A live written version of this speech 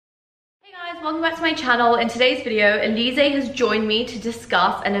Hey guys, welcome back to my channel. In today's video, Alizey has joined me to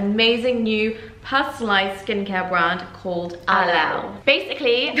discuss an amazing new personalized skincare brand called Allel.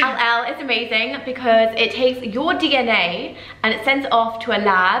 Basically, Allel is amazing because it takes your DNA and it sends it off to a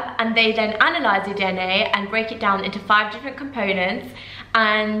lab, and they then analyze your DNA and break it down into 5 different components,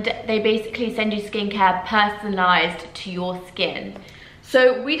 and they basically send you skincare personalized to your skin.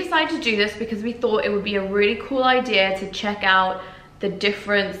 So we decided to do this because we thought it would be a really cool idea to check out the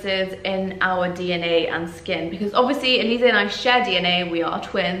differences in our DNA and skin, because obviously Alizey and I share DNA, we are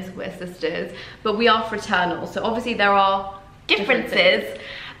twins, we're sisters, but we are fraternal, so obviously there are differences.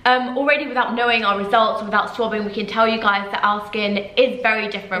 Already, without knowing our results, without swabbing, we can tell you guys that our skin is very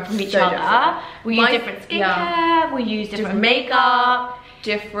different from each other. We use different skincare, we use different makeup,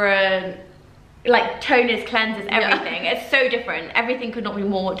 different like toners, cleansers, everything. It's so different. Everything could not be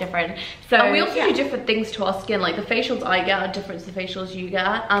more different. So, and we also do different things to our skin. Like the facials I get are different to the facials you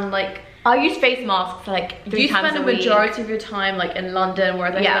get, and like I use face masks like 3 times a week. You spend the majority of your time like in London,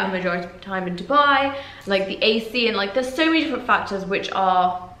 whereas I spend the majority of the time in Dubai. Like the AC, and like there's so many different factors which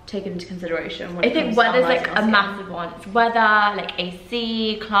are taken into consideration. I think weather's like a massive one. It's weather, like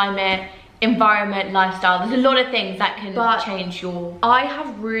AC, climate, environment, lifestyle. There's a lot of things that can change your... I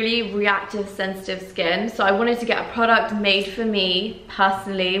have really reactive, sensitive skin, so I wanted to get a product made for me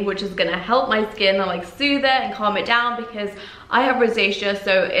personally, which is gonna help my skin and like soothe it and calm it down, because I have rosacea,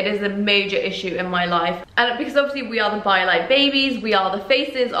 so it is a major issue in my life. And because obviously we are the BioLite babies, we are the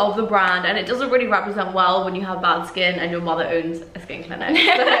faces of the brand, and it doesn't really represent well when you have bad skin and your mother owns a skin clinic.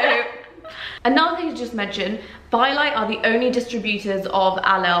 So another thing to just mention, BioLite are the only distributors of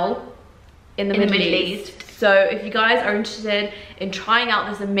Allel in the Middle East. So if you guys are interested in trying out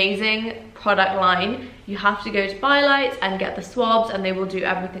this amazing product line, you have to go to BioLite and get the swabs, and they will do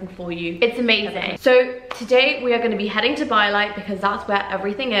everything for you. It's amazing. So today we are going to be heading to BioLite because that's where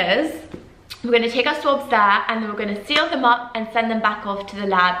everything is. We're going to take our swabs there, and then we're going to seal them up and send them back off to the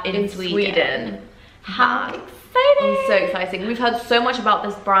lab in Sweden. How exciting! I'm so exciting. We've heard so much about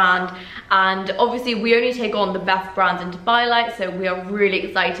this brand, and obviously we only take on the best brands into BioLite, so we are really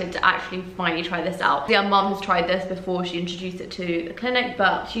excited to actually finally try this out. Our mum has tried this before she introduced it to the clinic,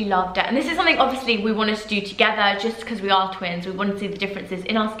 but she loved it. And this is something obviously we wanted to do together just because we are twins. We wanted to see the differences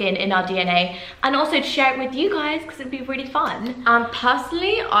in our skin, in our DNA, and also to share it with you guys because it'd be really fun. And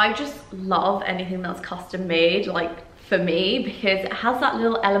personally, I just love anything that's custom made, like for me, because it has that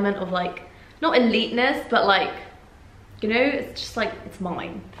little element of like, not eliteness, but like, you know, it's just like, it's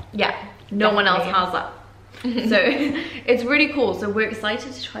mine. Yeah, no one else has that. So it's really cool. So we're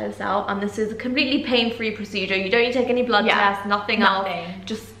excited to try this out, and this is a completely pain-free procedure. You don't need to take any blood tests, nothing else,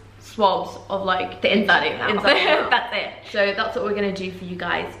 just swabs of like the inside out. That's it. So that's what we're gonna do for you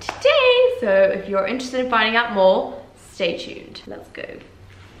guys today. So if you're interested in finding out more, stay tuned. Let's go.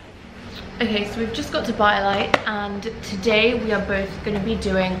 Okay, so we've just got to BioLite, and today we are both going to be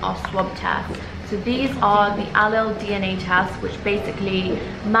doing our swab test. So these are the Allel DNA tests, which basically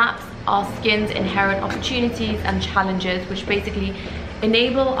maps our skin's inherent opportunities and challenges, which basically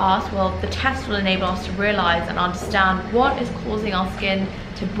enable us, well, the test will enable us to realize and understand what is causing our skin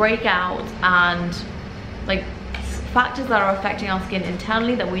to break out, and like factors that are affecting our skin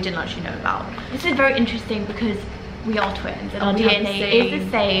internally that we didn't actually know about. This is very interesting because we are twins and our DNA is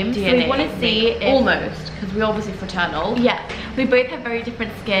the same, so we want to see if, almost, because we're obviously fraternal. Yeah, we both have very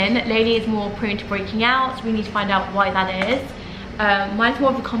different skin. Lailli is more prone to breaking out, so we need to find out why that is. Mine's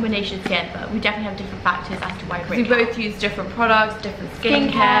more of a combination skin, but we definitely have different factors as to why it breaks out. We both use different products, different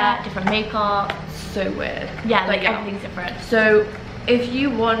skincare, different makeup. So weird. Yeah, like everything's different. So if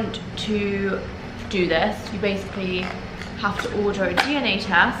you want to do this, you basically have to order a DNA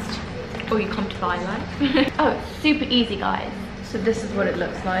test, or you come to BioLite. Oh, it's super easy, guys. So this is what it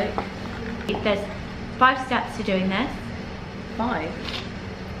looks like. There's 5 steps to doing this. 5?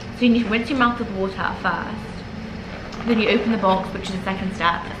 So you need to rinse your mouth with water first. Then you open the box, which is the second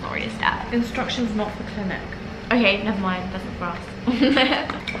step. That's not really a step. Instructions not for clinic. Okay, never mind. That's not for us.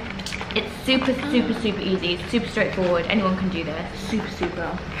 It's super easy. It's super straightforward. Anyone can do this. Super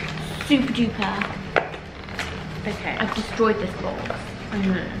duper. Okay. I've destroyed this box. I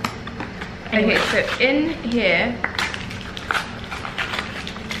know. Anyway. Okay, so in here,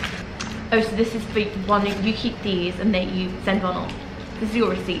 oh, so this is for one, you keep these and then you send one on. This is your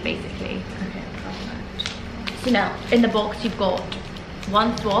receipt basically. Okay, perfect. So now, in the box you've got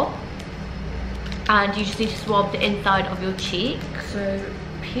 1 swab, and you just need to swab the inside of your cheek. So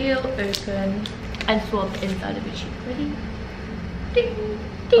peel open and swab the inside of your cheek. Ready? Ding,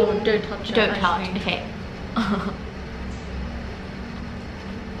 ding. Oh, don't touch it. Don't touch, okay.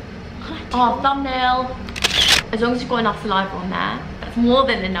 Oh, thumbnail. As long as you've got enough saliva on there, that's more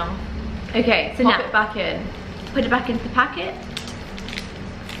than enough. Okay, so Pop now it back in. put it back into the packet.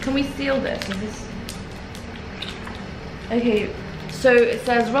 Can we seal this? Is this... Okay, so it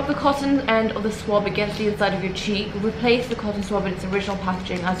says rub the cotton end of the swab against the inside of your cheek. Replace the cotton swab in its original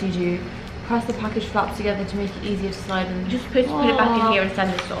packaging as you do. Press the package flaps together to make it easier to slide in. Just put it back in here and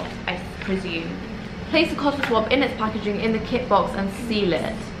send this off, I presume. Place the cotton swab in its packaging in the kit box and seal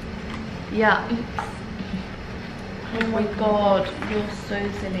it. Yeah. Oops. Oh my god, you're so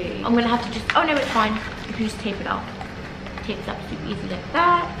silly. I'm gonna have to just, oh no, it's fine. You can just tape it up. Tape it up super easy like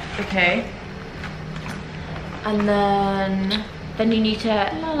that. Okay. And then you need to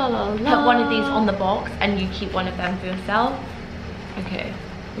put one of these on the box and you keep one of them for yourself. Okay.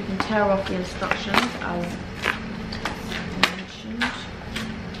 We can tear off the instructions as mentioned.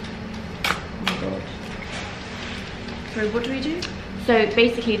 Oh my god. So what do we do? So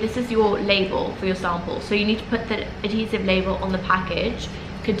basically this is your label for your sample. So you need to put the adhesive label on the package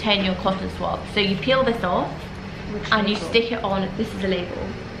containing your cotton swab. So you peel this off and you stick it on. This is a label.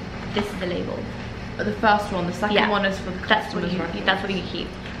 This is the label. The first one, the second one is for the customers. That's what you keep.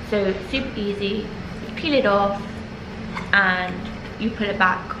 So super easy. You peel it off and you put it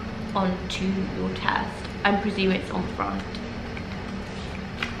back onto your test. I presume it's on the front.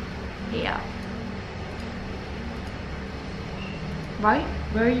 Here. Right?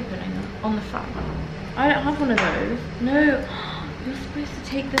 Where are you putting it? On the front. I don't have one of those. No, you're supposed to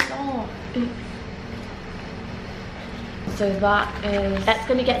take this off. Oops. So that's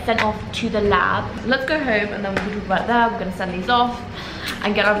going to get sent off to the lab. Let's go home and then we'll talk about that. We're going to send these off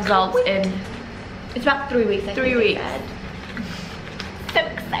and get our results in. It's about 3 weeks. 3 weeks. So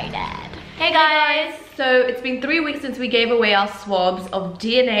excited. Hey guys. So it's been 3 weeks since we gave away our swabs of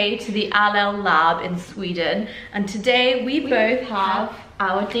DNA to the Allel lab in Sweden, and today we both have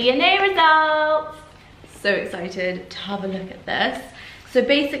our DNA results. So excited to have a look at this. So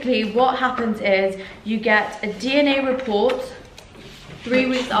basically what happens is you get a DNA report 3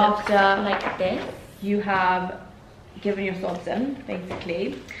 weeks after, like this, you have given your swabs in,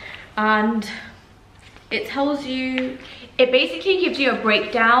 basically, and it tells you, it basically gives you a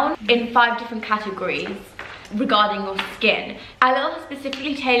breakdown in 5 different categories regarding your skin. Allel has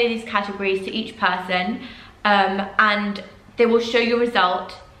specifically tailored these categories to each person, and they will show your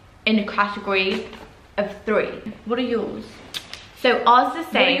result in a category of 3. What are yours? So ours is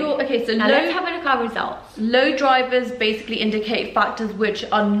the same. Okay, so now let's have a look at our results. Low drivers basically indicate factors which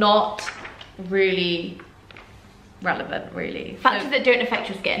are not really relevant, really. Factors that don't affect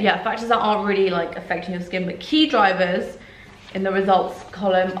your skin. Yeah, factors that aren't really like affecting your skin, but key drivers in the results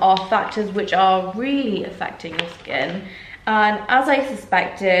column are factors which are really affecting your skin. And as I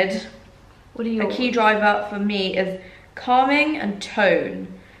suspected, what are yours? A key driver for me is calming and tone.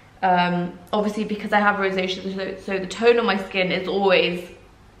 Obviously because I have rosacea, so the tone of my skin is always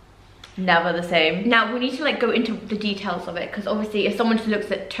never the same. Now we need to like go into the details of it, because obviously if someone just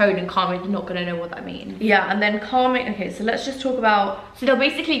looks at tone and calming, they're not going to know what that means. Yeah, and then calming. Okay, so let's just talk about, so they'll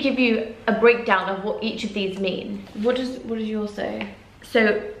basically give you a breakdown of what each of these mean. What does yours say?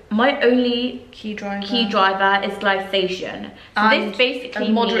 So my only key driver is glycation. So this basically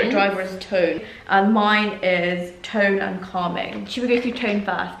a moderate driver is tone, and mine is tone and calming. Should we go through tone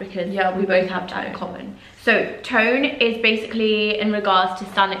first, because yeah, we both have that in common. So tone is basically in regards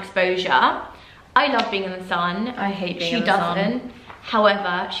to sun exposure. I love being in the sun. I hate being in the sun. She doesn't.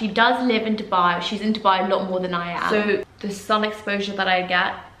 However, she does live in Dubai. She's in Dubai a lot more than I am. So the sun exposure that I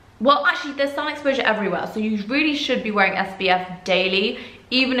get, well actually there's sun exposure everywhere, so you really should be wearing SPF daily,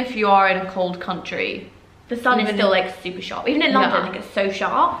 even if you are in a cold country. The sun is still like super sharp. Even in London, like it's so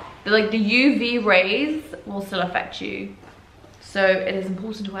sharp. Like the UV rays will still affect you. So it is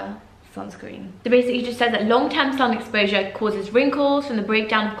important to wear sunscreen. So basically it just says that long-term sun exposure causes wrinkles from the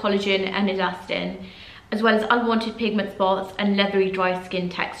breakdown of collagen and elastin, as well as unwanted pigment spots and leathery dry skin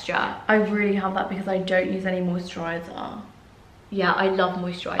texture. I really have that because I don't use any moisturizer. Yeah, I love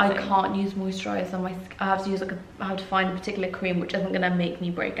moisturizing. I can't use moisturizer. I have to use I have to find a particular cream which isn't gonna make me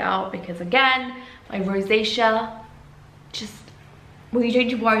break out, because again, my rosacea just. Well, you don't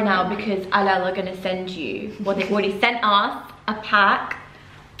need to worry now, because Allel are gonna send you, well, they've already sent us a pack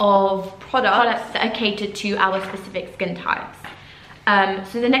of products that are catered to our specific skin types.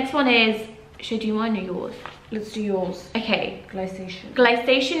 So the next one is, should I do mine or yours? Let's do yours. Okay. Glycation.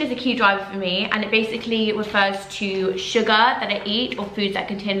 Glycation is a key driver for me, and it basically refers to sugar that I eat or foods that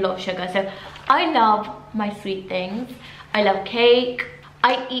contain a lot of sugar. So I love my sweet things. I love cake.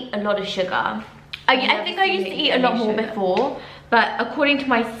 I eat a lot of sugar. I think I used to eat a lot more before, but according to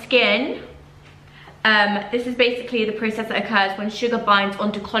my skin, this is basically the process that occurs when sugar binds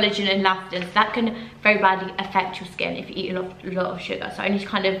onto collagen and elastin. So that can very badly affect your skin if you eat a lot of sugar. So I need to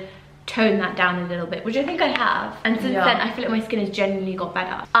kind of tone that down a little bit, which I think I have. And since then, I feel like my skin has genuinely got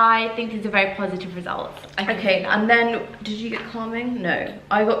better. I think these are very positive results. Okay, and then, did you get calming? No,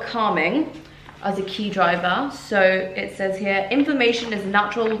 I got calming as a key driver. So it says here, inflammation is a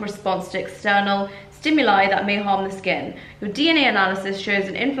natural response to external stimuli that may harm the skin. Your DNA analysis shows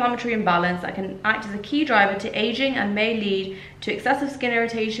an inflammatory imbalance that can act as a key driver to aging and may lead to excessive skin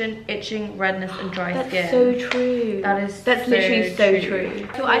irritation, itching, redness, and dry skin. That's so true. That's literally so true.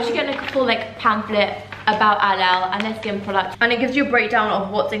 So I actually get like a full like pamphlet about Allel and their skin products, and it gives you a breakdown of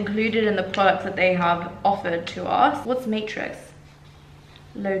what's included in the products that they have offered to us. What's Matrix?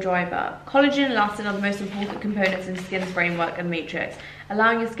 Low driver. Collagen and elastin are the most important components in skin's framework and matrix,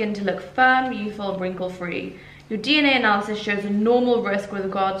 allowing your skin to look firm, youthful, and wrinkle-free. Your DNA analysis shows a normal risk with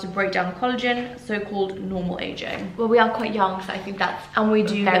regards to breakdown collagen, so-called normal aging. Well, we are quite young, so I think that's and we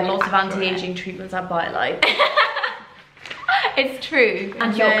do get lots of anti-aging treatments at BioLife. It's true.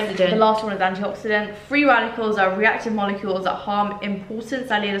 Antioxidant. The last one is antioxidant. Free radicals are reactive molecules that harm important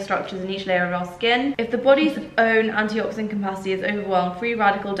cellular structures in each layer of our skin. If the body's own antioxidant capacity is overwhelmed, free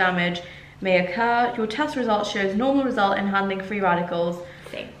radical damage may occur. Your test results shows normal result in handling free radicals.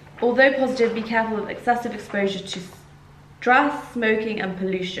 Same. Although positive, be careful of excessive exposure to stress, smoking, and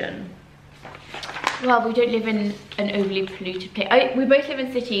pollution. Well, we don't live in an overly polluted place. We both live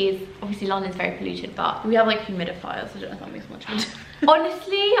in cities. Obviously, London's very polluted, but we have like humidifiers. I don't know if that makes much sense.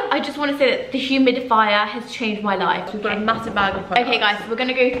 Honestly, I just want to say that the humidifier has changed my life. We've got a massive bag of products. Okay, guys, so we're going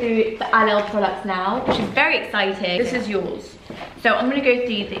to go through the Allel products now, which is very exciting. This is yours. So I'm going to go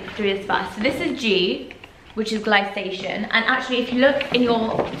through this first. So this is G, which is glycation. And actually, if you look in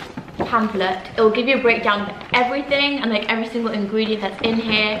your pamphlet, it will give you a breakdown of everything and like every single ingredient that's in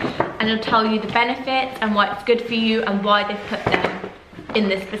here, and it'll tell you the benefits and why it's good for you and why they've put them in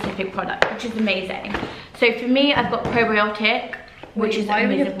this specific product, which is amazing. So for me, I've got probiotic, which is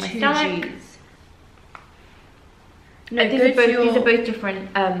amazing for my stomach. G's? No, these are both different.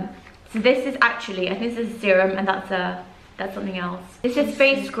 So this is actually, I think this is serum, and that's something else. This is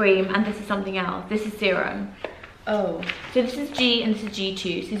face cream, and this is something else. This is serum. Oh. So this is G and this is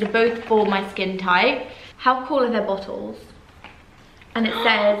G2. So these are both for my skin type. How cool are their bottles? And it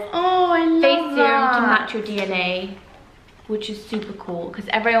says, oh, I love face serum to match your DNA, which is super cool because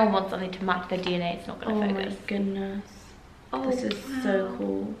everyone wants something to match their DNA. It's not going to focus. Oh my goodness. Oh, this is so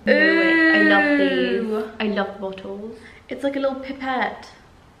cool. Ooh, I love these. I love the bottles. It's like a little pipette.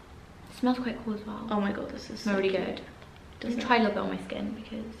 It smells quite cool as well. Oh my god, this is so really good. Just try a little bit on my skin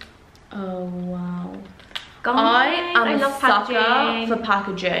because. Oh wow. Guys, I love sucker packaging. for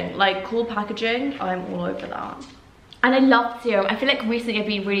packaging. Like cool packaging, I'm all over that. And I love serum. I feel like recently I've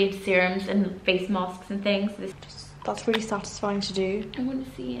been really into serums and face masks and things. So that's really satisfying to do. I want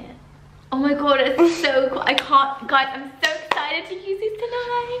to see it. Oh my god, it's so cool. I can't, guys, I'm so excited to use these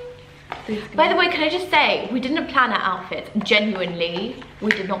tonight. By the way, can I just say, we didn't plan our outfits. Genuinely, we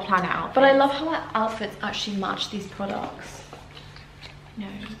did not plan our outfits. But I love how our outfits actually match these products. No.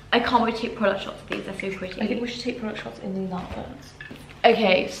 I can't wait to take product shots of these, they're so pretty. I think we should take product shots in these outfits.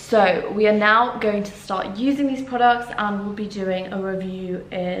 Okay, so we are now going to start using these products and we'll be doing a review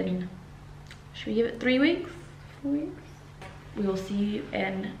in, should we give it 3 weeks? 4 weeks? We will see you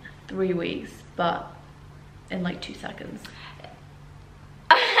in 3 weeks, but in like 2 seconds.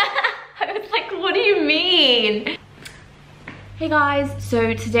 I was like, what do you mean? Hey guys,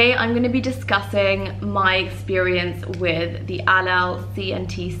 so today I'm going to be discussing my experience with the Allel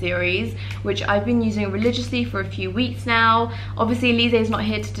C&T series, which I've been using religiously for a few weeks now. Obviously Alizey is not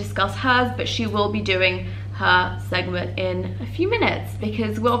here to discuss hers, but she will be doing her segment in a few minutes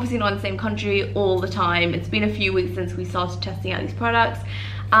because we're obviously not in the same country all the time. It's been a few weeks since we started testing out these products,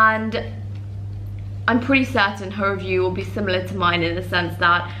 and I'm pretty certain her review will be similar to mine in the sense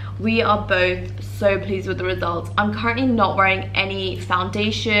that we are both so pleased with the results. I'm currently not wearing any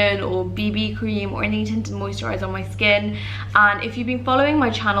foundation or BB cream or any tinted moisturizer on my skin, and if you've been following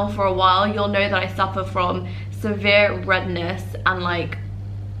my channel for a while, you'll know that I suffer from severe redness and like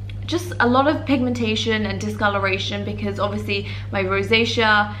just a lot of pigmentation and discoloration because obviously my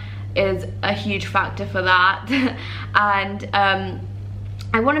rosacea is a huge factor for that. And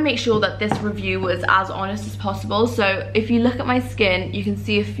I want to make sure that this review was as honest as possible. So if you look at my skin, you can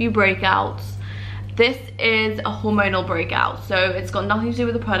see a few breakouts. This is a hormonal breakout, so it's got nothing to do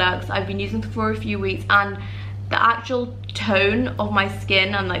with the products. I've been using them for a few weeks, and the actual tone of my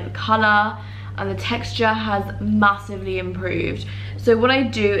skin and like the color and the texture has massively improved. So what I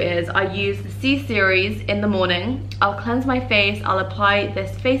do is I use the C series in the morning. I'll cleanse my face, I'll apply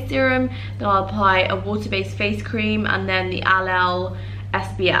this face serum, then I'll apply a water-based face cream, and then the Allel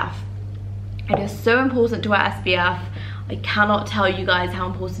SPF. It is so important to wear SPF. I cannot tell you guys how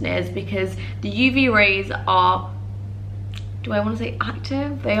important it is, because the UV rays are, do I want to say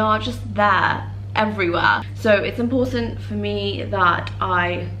active? They are just there everywhere. So it's important for me that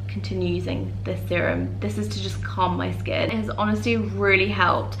I continue using this serum. This is to just calm my skin. It has honestly really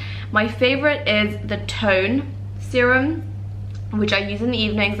helped. My favorite is the Tone serum, which I use in the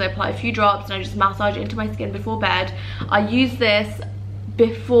evenings. I apply a few drops and I just massage it into my skin before bed. I use this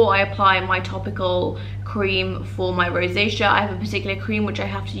before I apply my topical cream for my rosacea. I have a particular cream which I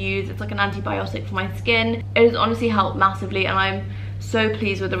have to use. It's like an antibiotic for my skin. It has honestly helped massively, and I'm so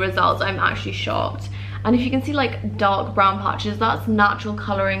pleased with the results. I'm actually shocked. And if you can see like dark brown patches, that's natural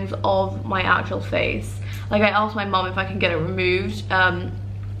colorings of my actual face. Like, I asked my mum if I can get it removed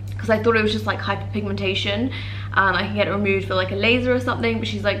because I thought it was just like hyperpigmentation and I can get it removed for like a laser or something, but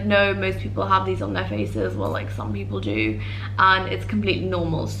she's like, no, most people have these on their faces. Well, like some people do, and it's completely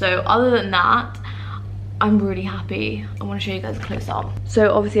normal. So other than that, I'm really happy. I want to show you guys close up.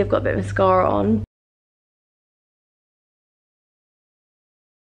 So obviously I've got a bit of mascara on.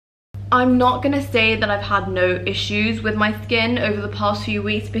 I'm not gonna say that I've had no issues with my skin over the past few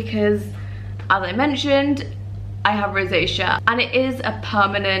weeks, because as I mentioned, I have rosacea and it is a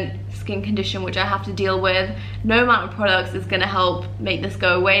permanent skin condition which I have to deal with. No amount of products is gonna help make this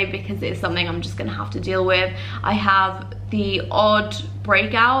go away, because it's something I'm just gonna have to deal with. I have the odd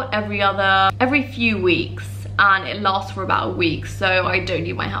breakout every few weeks, and it lasts for about a week, so I don't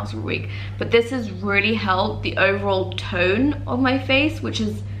leave my house for a week. But this has really helped the overall tone of my face, which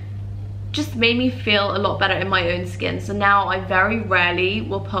has just made me feel a lot better in my own skin. So now I very rarely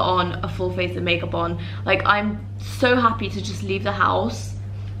will put on a full face of makeup on. Like, I'm so happy to just leave the house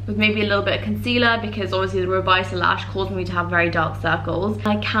with maybe a little bit of concealer, because obviously the Revita lash caused me to have very dark circles.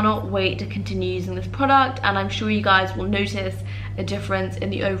 I cannot wait to continue using this product, and I'm sure you guys will notice a difference in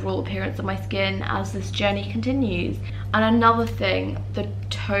the overall appearance of my skin as this journey continues. And another thing, the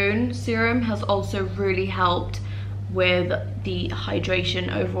Tone serum has also really helped with the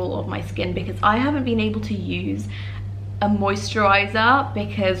hydration overall of my skin, because I haven't been able to use a moisturizer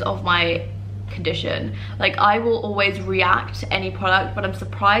because of my condition. Like, I will always react to any product, but I'm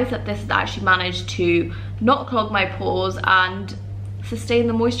surprised that this has actually managed to not clog my pores and sustain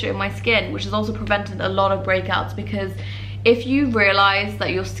the moisture in my skin, which has also prevented a lot of breakouts. Because if you realize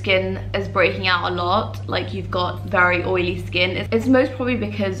that your skin is breaking out a lot, like you've got very oily skin, it's most probably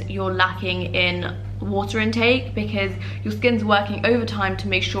because you're lacking in water intake, because your skin's working overtime to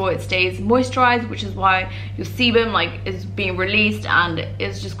make sure it stays moisturized, which is why your sebum is being released and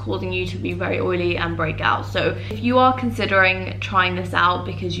it's just causing you to be very oily and break out. So if you are considering trying this out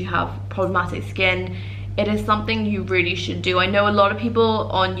because you have problematic skin, it is something you really should do. I know a lot of people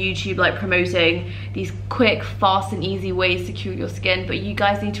on YouTube like promoting these quick, fast and easy ways to cure your skin, but you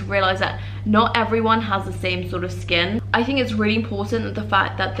guys need to realize that not everyone has the same sort of skin. I think it's really important that the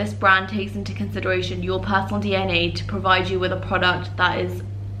fact that this brand takes into consideration your personal DNA to provide you with a product that is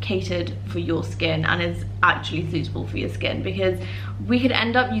catered for your skin and is actually suitable for your skin, because we could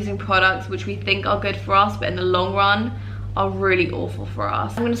end up using products which we think are good for us, but in the long run are really awful for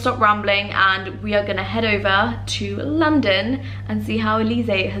us. I'm gonna stop rambling and we are gonna head over to London and see how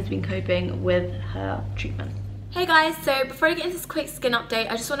Alizey has been coping with her treatment. Hey guys, so before I get into this quick skin update,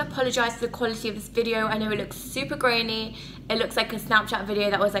 I just want to apologise for the quality of this video. I know it looks super grainy. It looks like a Snapchat video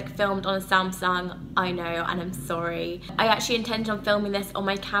that was filmed on a Samsung. I know, and I'm sorry. I actually intended on filming this on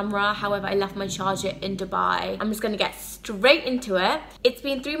my camera, however I left my charger in Dubai. I'm just going to get straight into it. It's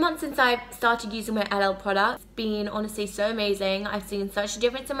been 3 months since I've started using my Allel product. It's been honestly so amazing. I've seen such a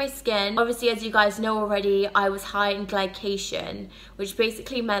difference in my skin. Obviously, as you guys know already, I was high in glycation, which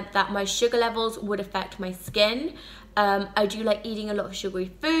basically meant that my sugar levels would affect my skin. I do like eating a lot of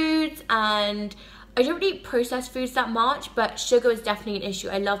sugary foods, and I don't really eat processed foods that much, but sugar is definitely an issue.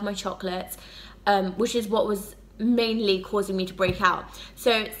 I love my chocolates, which is what was mainly causing me to break out.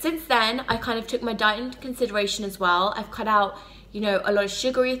 So since then, I kind of took my diet into consideration as well. I've cut out, you know, a lot of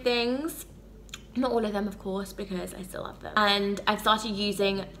sugary things. Not all of them, of course, because I still love them. And I've started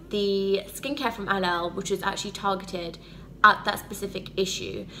using the skincare from Allel, which is actually targeted at that specific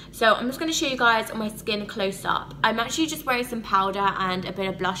issue. So I'm just going to show you guys on my skin close up. I'm actually just wearing some powder and a bit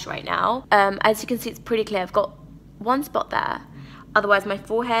of blush right now. As you can see, it's pretty clear. I've got one spot there. Otherwise, my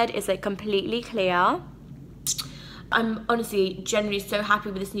forehead is completely clear. I'm honestly generally so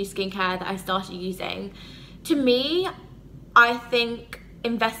happy with this new skincare that I started using. To me, I think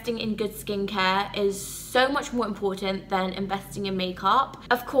investing in good skincare is so much more important than investing in makeup.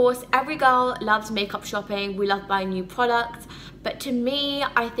 Of course, every girl loves makeup shopping, we love buying new products, but to me,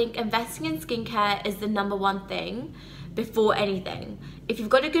 I think investing in skincare is the #1 thing before anything. If you've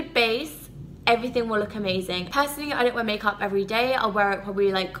got a good base, everything will look amazing. Personally, I don't wear makeup every day. I'll wear it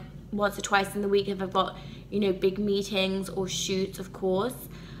probably like once or twice in the week if I've got, you know, big meetings or shoots, of course.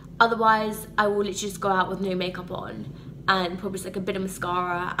 Otherwise, I will literally just go out with no makeup on and probably just like a bit of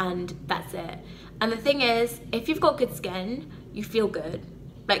mascara, and that's it. And the thing is, if you've got good skin, you feel good.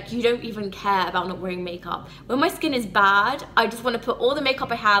 Like, you don't even care about not wearing makeup. When my skin is bad, I just want to put all the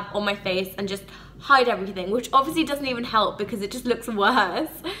makeup I have on my face and just hide everything, which obviously doesn't even help because it just looks worse.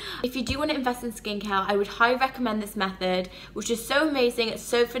 If you do want to invest in skincare, I would highly recommend this method, which is so amazing, it's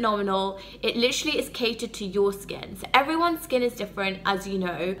so phenomenal. It literally is catered to your skin. So everyone's skin is different, as you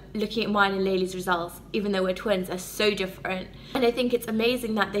know. Looking at mine and Lailli's results, even though we're twins, are so different. And I think it's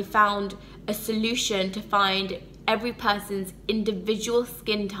amazing that they found a solution to find every person's individual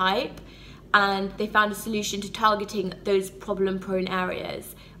skin type, and they found a solution to targeting those problem-prone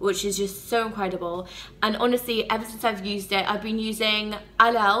areas, which is just so incredible. And honestly, ever since I've used it, I've been using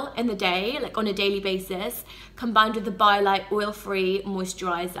Allel in the day, like on a daily basis, combined with the BioLite oil-free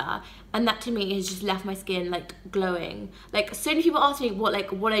moisturizer, and that to me has just left my skin like glowing. Like, so many people ask me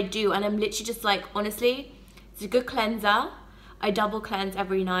what I do, and I'm literally just like, honestly, it's a good cleanser. I double cleanse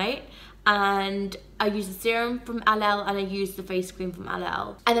every night, and I use the serum from Allel and I use the face cream from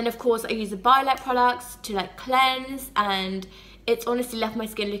Allel. And then of course I use the BioLite products to like cleanse, and it's honestly left my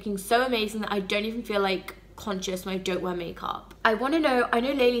skin looking so amazing that I don't even feel like conscious when I don't wear makeup. I want to know, I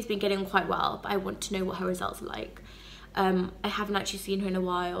know Lailli's been getting quite well, but I want to know what her results are like. I haven't actually seen her in a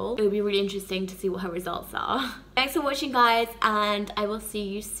while. It would be really interesting to see what her results are. Thanks for watching, guys, and I will see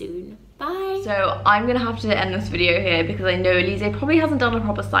you soon. Bye. So I'm gonna have to end this video here because I know Alizey probably hasn't done a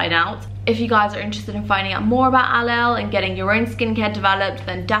proper sign out. If you guys are interested in finding out more about Allel and getting your own skincare developed,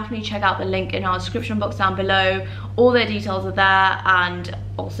 then definitely check out the link in our description box down below. All their details are there, and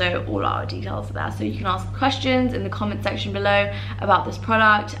also all our details are there, so you can ask questions in the comment section below about this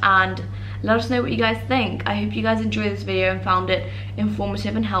product and let us know what you guys think. I hope you guys enjoyed this video and found it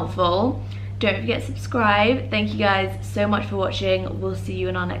informative and helpful. Don't forget to subscribe. Thank you guys so much for watching. We'll see you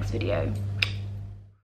in our next video.